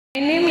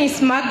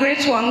is Margaret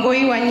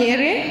Wangui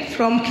Wanyere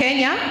from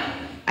Kenya.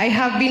 I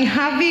have been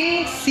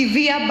having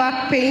severe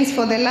back pains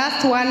for the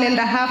last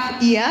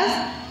 1.5 years.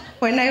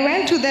 When I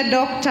went to the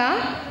doctor,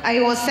 I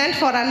was sent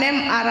for an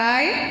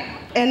MRI,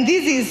 and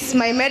this is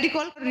my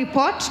medical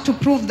report to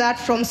prove that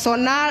from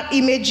Sonar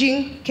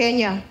Imaging,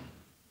 Kenya.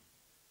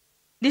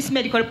 This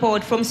medical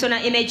report from Sonar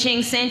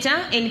Imaging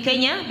Center in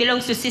Kenya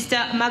belongs to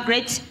Sister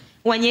Margaret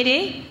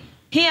Wanyere.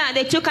 Here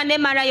they took an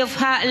MRI of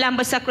her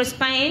lumbosacral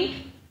spine,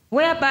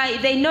 whereby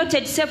they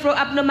noted several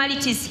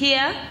abnormalities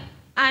here,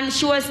 and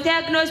she was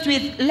diagnosed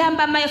with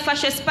lumbar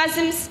myofascial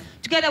spasms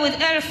together with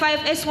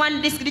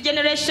L5S1 disc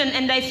degeneration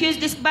and diffuse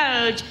disc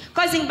bulge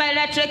causing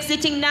bilateral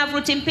exiting nerve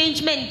root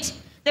impingement.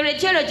 The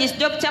radiologist,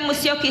 Dr.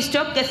 Musyoki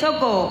Stock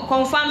Gethogo,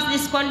 confirms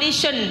this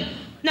condition.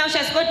 Now she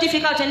has got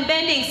difficulty in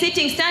bending,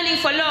 sitting, standing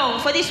for long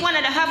for this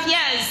 1.5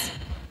 years.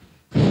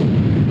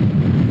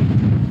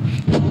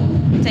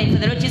 Time for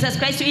the Lord Jesus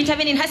Christ to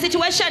intervene in her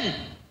situation.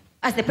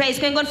 As the prayer is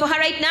going on for her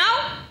right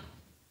now,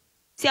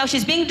 see how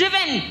she's being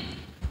driven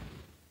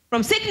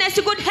from sickness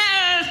to good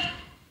health.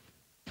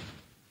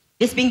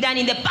 This being done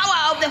in the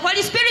power of the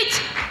Holy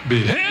Spirit.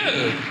 Be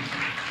healed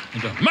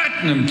in the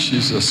mighty name of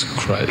Jesus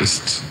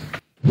Christ.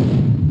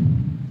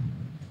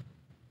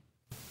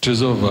 It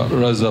is over.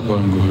 Rise up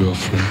and go your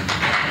friend.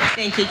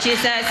 Thank you,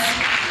 Jesus.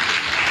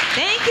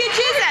 Thank you,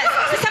 Jesus.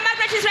 Sister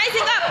Margaret is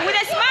rising up with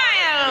a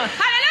smile.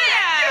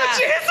 Hallelujah.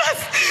 Thank you, Jesus.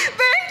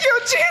 Thank you,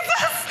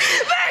 Jesus.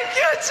 Thank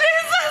you,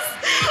 Jesus.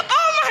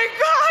 Oh my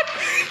God.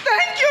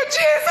 Thank you,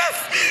 Jesus.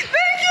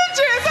 Thank you,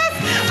 Jesus.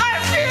 I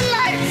feel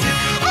light.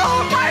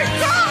 Oh my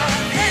God.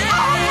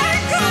 Oh my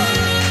God.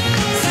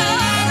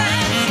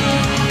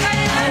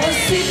 I was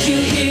sick, you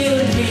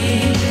healed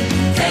me.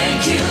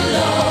 Thank you,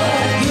 Lord.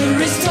 You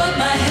restored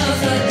my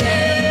health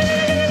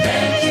again.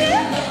 Thank you,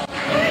 Lord.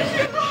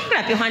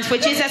 Clap your hands for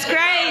Jesus Christ.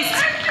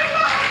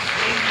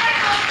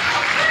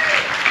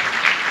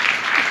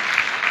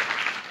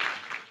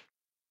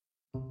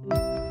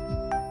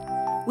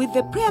 With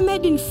the prayer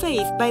made in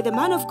faith by the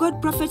man of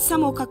God, Prophet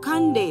Samuel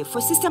Kakande, for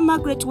Sister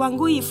Margaret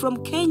Wangui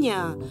from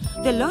Kenya,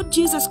 the Lord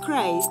Jesus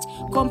Christ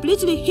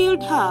completely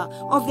healed her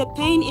of the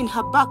pain in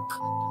her back.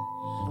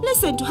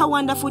 Listen to her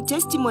wonderful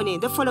testimony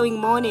the following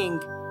morning.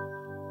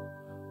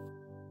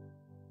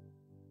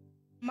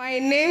 My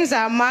names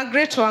are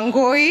Margaret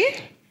Wangui.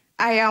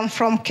 I am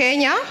from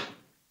Kenya.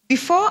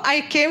 Before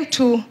I came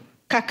to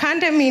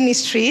Kakande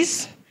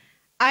Ministries,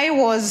 I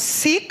was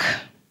sick.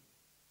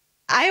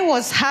 I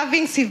was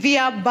having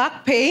severe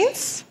back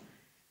pains,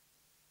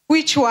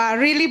 which were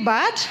really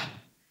bad.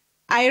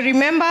 I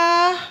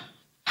remember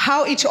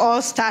how it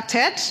all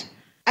started.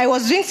 I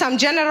was doing some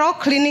general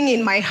cleaning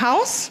in my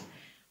house,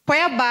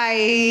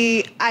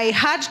 whereby I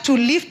had to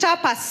lift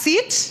up a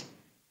seat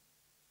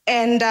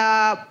and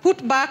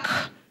put back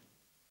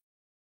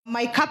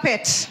my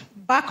carpet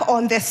back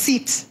on the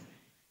seat.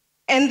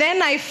 And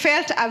then I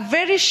felt a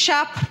very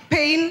sharp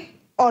pain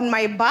on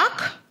my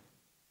back,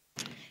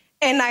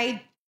 and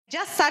I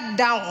just sat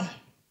down.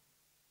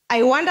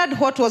 I wondered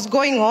what was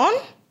going on,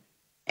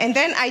 and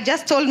then I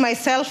just told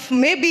myself,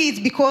 maybe it's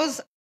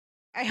because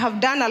I have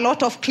done a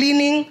lot of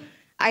cleaning,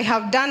 I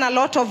have done a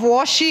lot of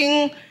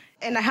washing,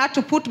 and I had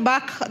to put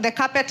back the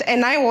carpet,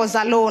 and I was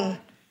alone.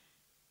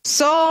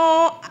 So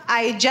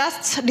I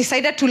just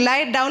decided to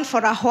lie down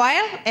for a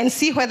while and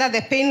see whether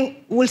the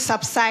pain will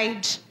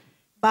subside,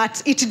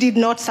 but it did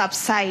not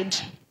subside.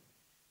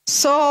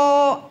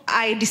 So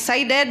I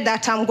decided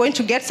that I'm going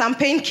to get some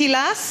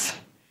painkillers.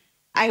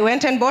 I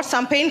went and bought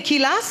some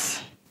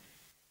painkillers.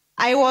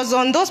 I was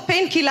on those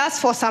painkillers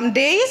for some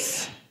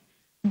days,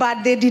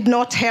 but they did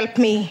not help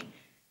me.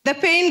 The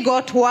pain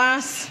got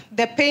worse.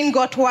 The pain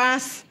got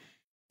worse.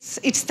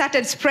 It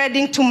started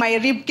spreading to my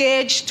rib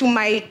cage, to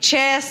my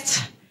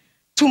chest,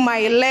 to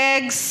my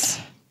legs,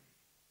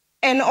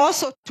 and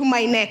also to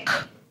my neck.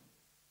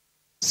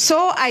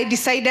 So I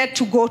decided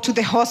to go to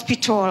the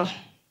hospital.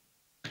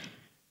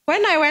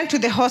 When I went to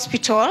the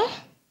hospital,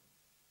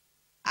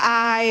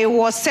 I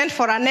was sent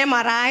for an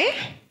MRI,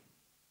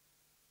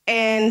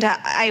 and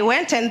I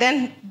went and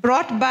then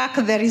brought back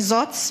the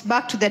results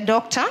back to the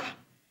doctor,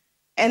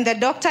 and the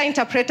doctor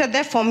interpreted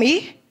them for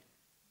me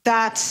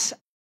that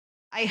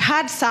I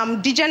had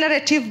some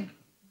degenerative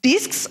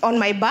discs on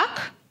my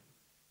back,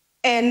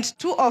 and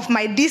 2 of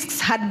my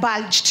discs had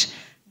bulged.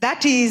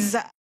 That is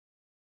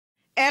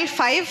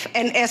L5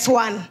 and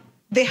S1.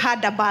 They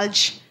had a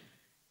bulge.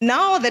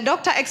 Now the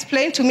doctor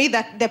explained to me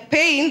that the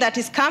pain that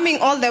is coming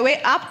all the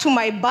way up to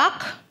my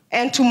back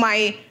and to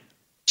my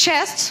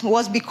chest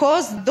was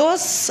because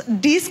those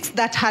discs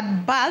that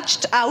had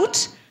bulged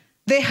out,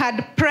 they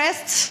had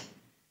pressed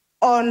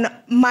on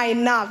my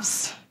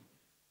nerves.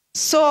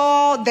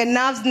 So the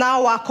nerves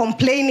now are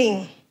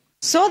complaining.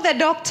 So the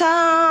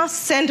doctor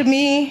sent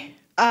me,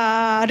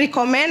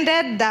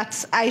 recommended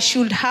that I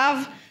should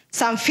have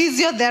some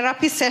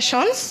physiotherapy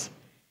sessions,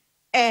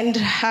 and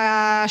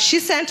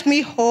she sent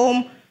me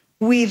home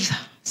with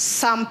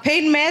some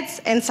pain meds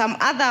and some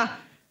other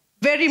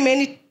very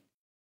many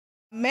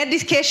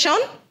medication.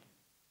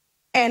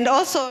 And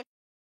also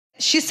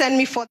she sent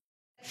me for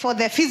for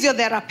the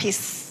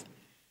physiotherapists.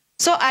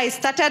 So I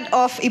started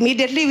off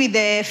immediately with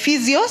the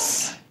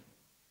physios,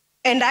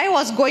 and I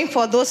was going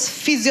for those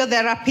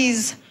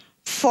physiotherapies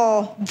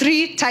for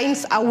 3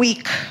 times a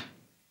week.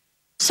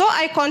 So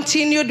I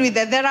continued with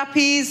the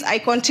therapies.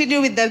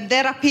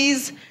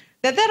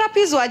 The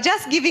therapies were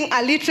just giving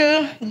a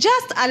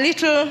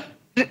little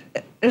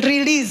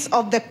release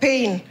of the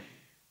pain.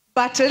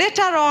 But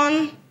later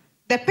on,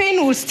 the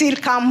pain will still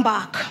come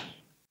back.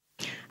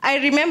 I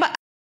remember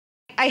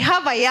I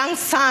have a young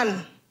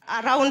son,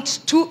 around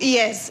 2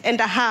 years and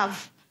a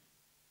half.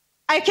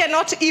 I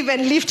cannot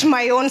even lift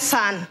my own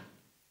son.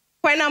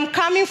 When I'm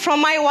coming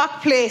from my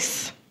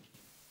workplace,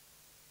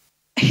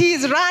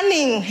 he's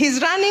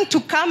running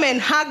to come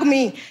and hug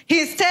me.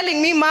 He's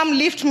telling me, Mom,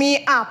 lift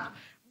me up.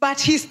 But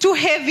he's too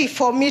heavy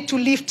for me to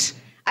lift.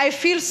 I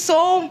feel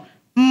so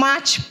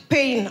much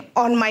pain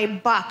on my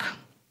back.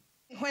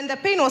 When the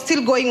pain was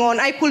still going on,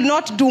 I could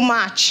not do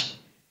much.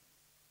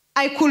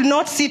 I could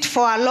not sit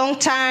for a long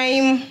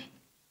time.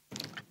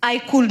 I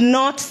could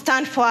not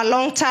stand for a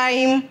long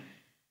time.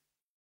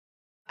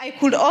 I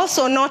could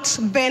also not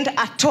bend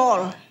at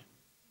all.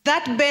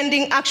 That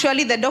bending,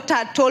 actually, the doctor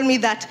had told me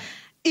that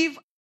if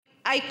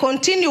I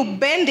continue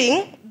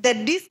bending, that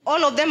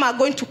all of them are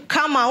going to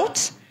come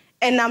out,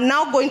 and I'm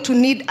now going to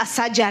need a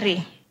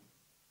surgery.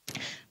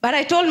 But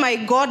I told my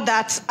God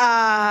that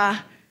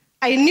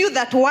I knew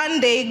that one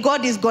day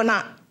God is going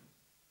to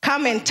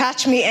come and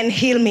touch me and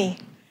heal me.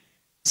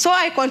 So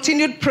I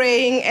continued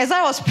praying. As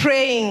I was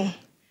praying,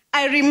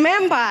 I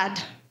remembered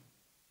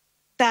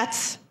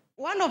that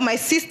one of my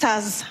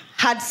sisters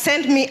had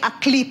sent me a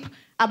clip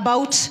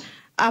about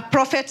a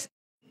prophet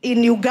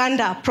in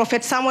Uganda,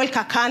 Prophet Samuel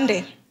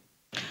Kakande.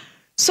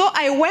 So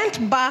I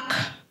went back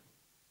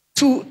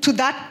to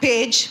that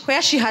page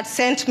where she had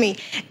sent me,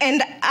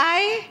 and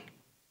I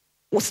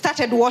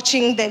started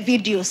watching the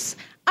videos.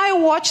 I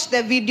watched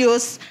the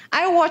videos,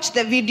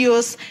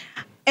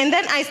 and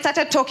then I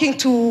started talking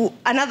to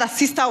another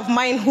sister of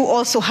mine who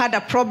also had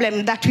a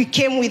problem that we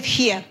came with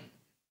here.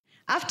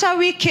 After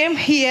we came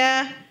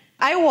here,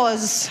 I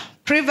was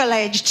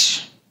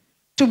privileged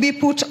to be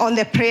put on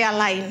the prayer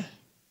line.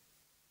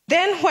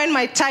 Then when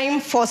my time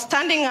for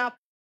standing up,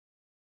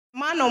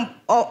 man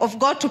of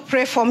God to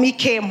pray for me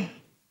came,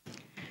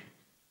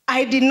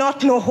 I did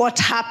not know what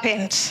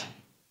happened.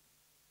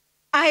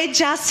 I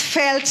just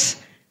felt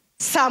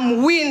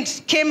some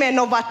wind came and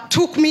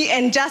overtook me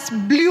and just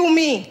blew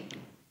me.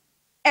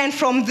 And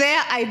from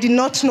there, I did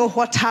not know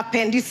what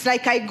happened. It's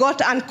like I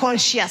got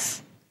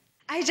unconscious.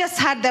 I just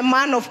heard the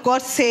man of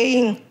God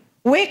saying,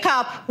 "Wake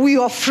up, we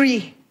are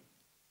free."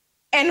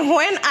 And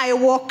when I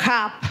woke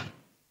up,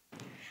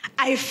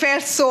 I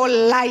felt so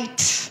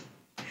light.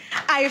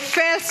 I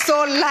felt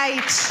so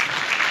light.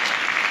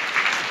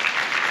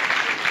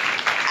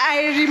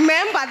 I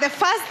remember the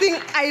first thing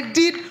I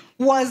did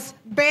was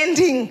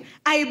bending.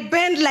 I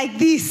bent like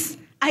this.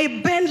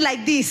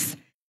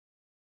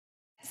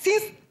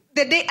 Since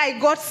the day I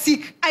got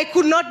sick, I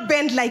could not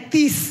bend like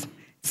this.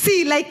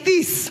 See, like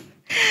this.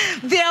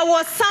 There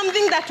was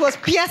something that was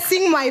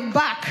piercing my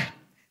back.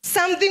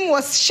 Something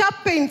was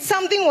sharp pain.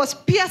 Something was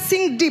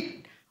piercing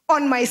deep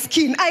on my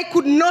skin. I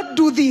could not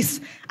do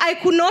this. I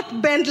could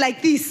not bend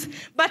like this.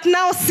 But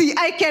now see,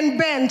 I can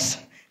bend.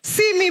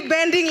 See me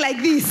bending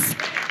like this.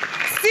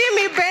 See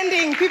me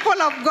bending,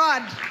 people of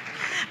God.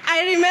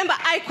 I remember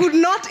I could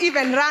not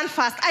even run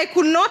fast. I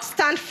could not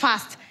stand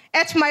fast.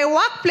 At my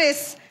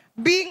workplace,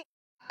 being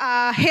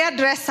a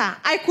hairdresser,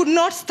 I could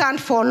not stand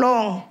for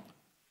long.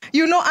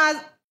 You know,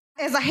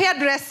 as a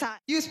hairdresser,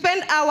 you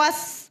spend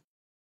hours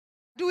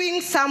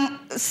doing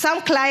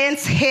some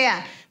clients'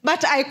 hair,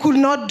 but I could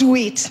not do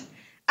it.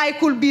 I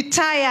could be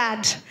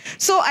tired.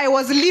 So I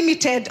was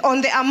limited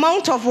on the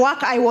amount of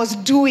work I was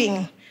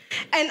doing.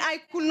 And I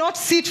could not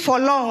sit for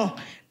long.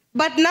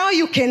 But now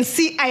you can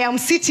see I am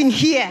sitting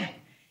here.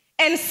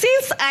 And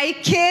since I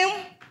came,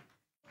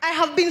 I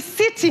have been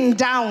sitting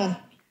down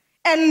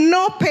and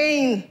no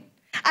pain.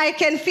 I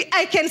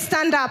can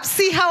stand up.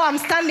 See how I'm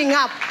standing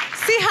up.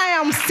 See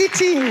how I'm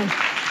sitting.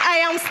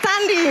 I am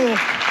standing.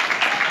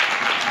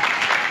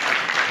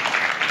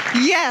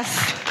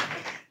 Yes.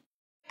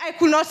 I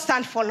could not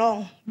stand for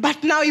long.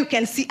 But now you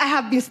can see I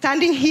have been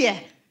standing here.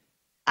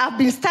 I've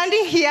been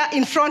standing here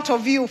in front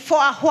of you for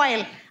a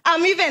while.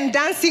 I'm even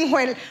dancing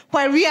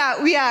while we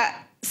are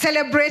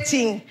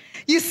celebrating.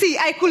 You see,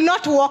 I could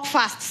not walk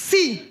fast.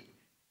 See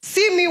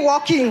me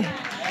walking. Am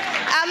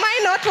I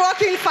not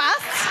walking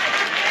fast?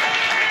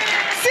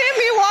 See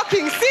me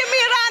walking. See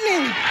me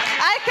running.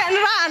 I can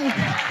run.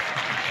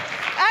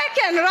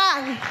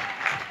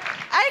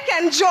 I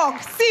can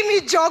jog. See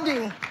me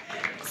jogging.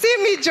 See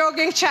me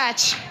jogging,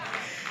 church.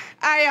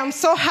 I am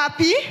so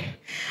happy.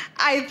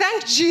 I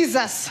thank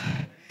Jesus.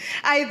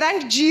 I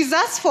thank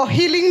Jesus for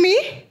healing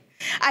me.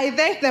 I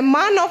thank the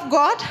man of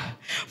God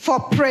for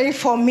praying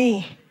for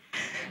me.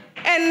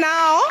 And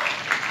now,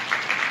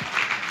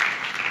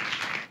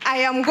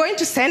 I am going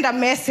to send a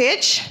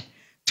message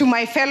to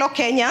my fellow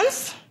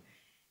Kenyans.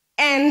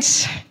 And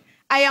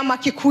I am a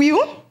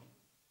Kikuyu.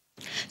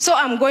 So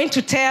I'm going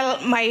to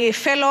tell my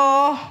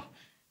fellow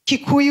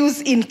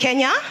Kikuyus in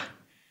Kenya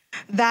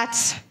that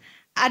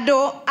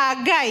ado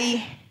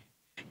agai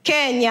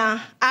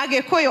Kenya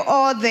agekuyu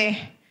othe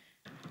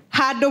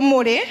handu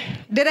muri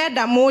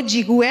ndirenda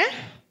munjigue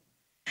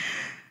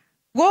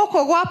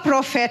guku gwa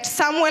Prophet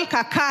Samuel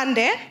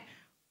Kakande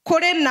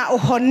kuri na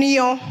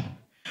uhonio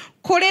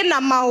kuri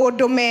na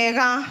maundu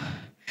mega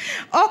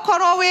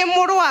okorwo wi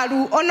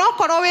murwaru ona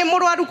okorwo wi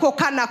murwaru ko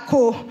kana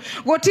ko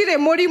gutire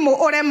murimu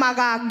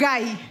uremaga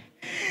Ngai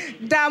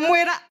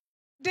ndamwira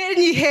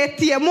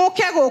ndinyihetie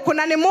muke guku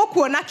na ni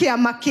mukuona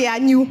kiama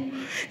kianyu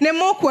ni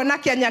mukuona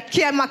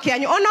kiama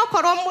kianyu ona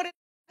okorwo muri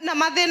na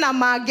mathina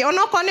mangi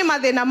ona okorwo ni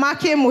mathina ma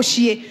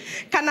kimucii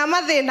kana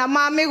mathina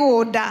ma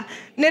migunda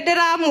ni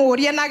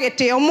ndiramuria na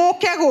gitio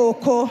muke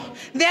guku.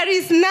 There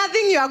is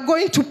nothing you are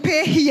going to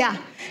pay here.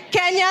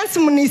 Kenyans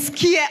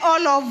munisikie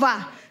all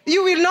over.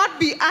 You will not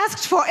be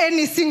asked for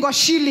any single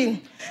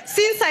shilling.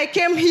 Since I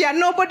came here,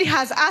 nobody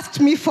has asked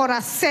me for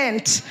a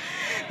cent.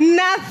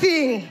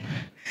 Nothing.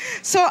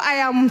 So I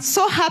am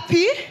so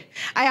happy.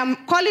 I am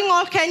calling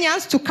all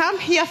Kenyans to come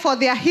here for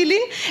their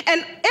healing,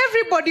 and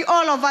everybody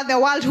all over the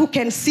world who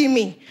can see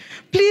me.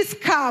 Please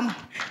come.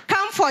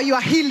 Come for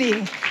your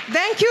healing.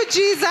 Thank you,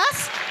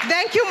 Jesus.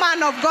 Thank you,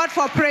 man of God,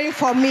 for praying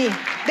for me.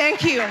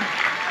 Thank you.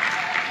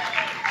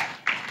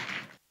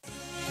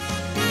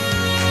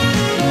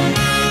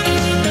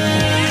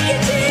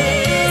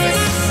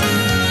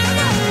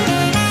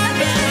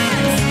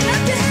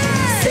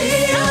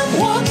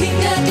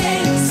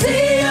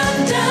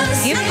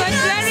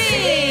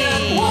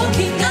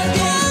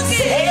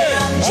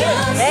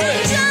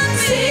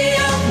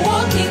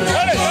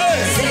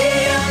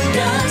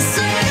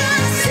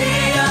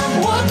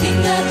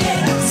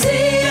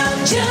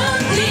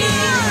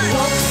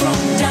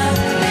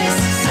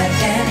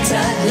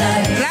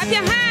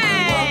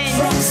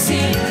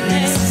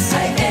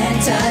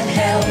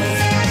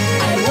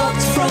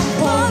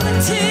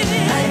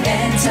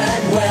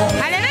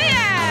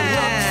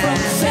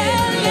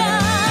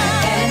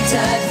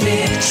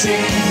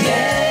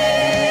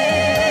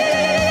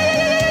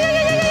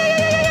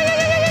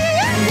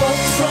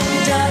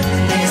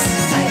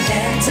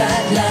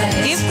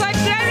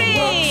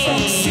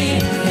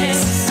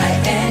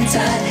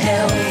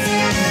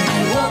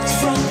 I walked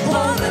from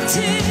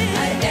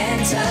poverty.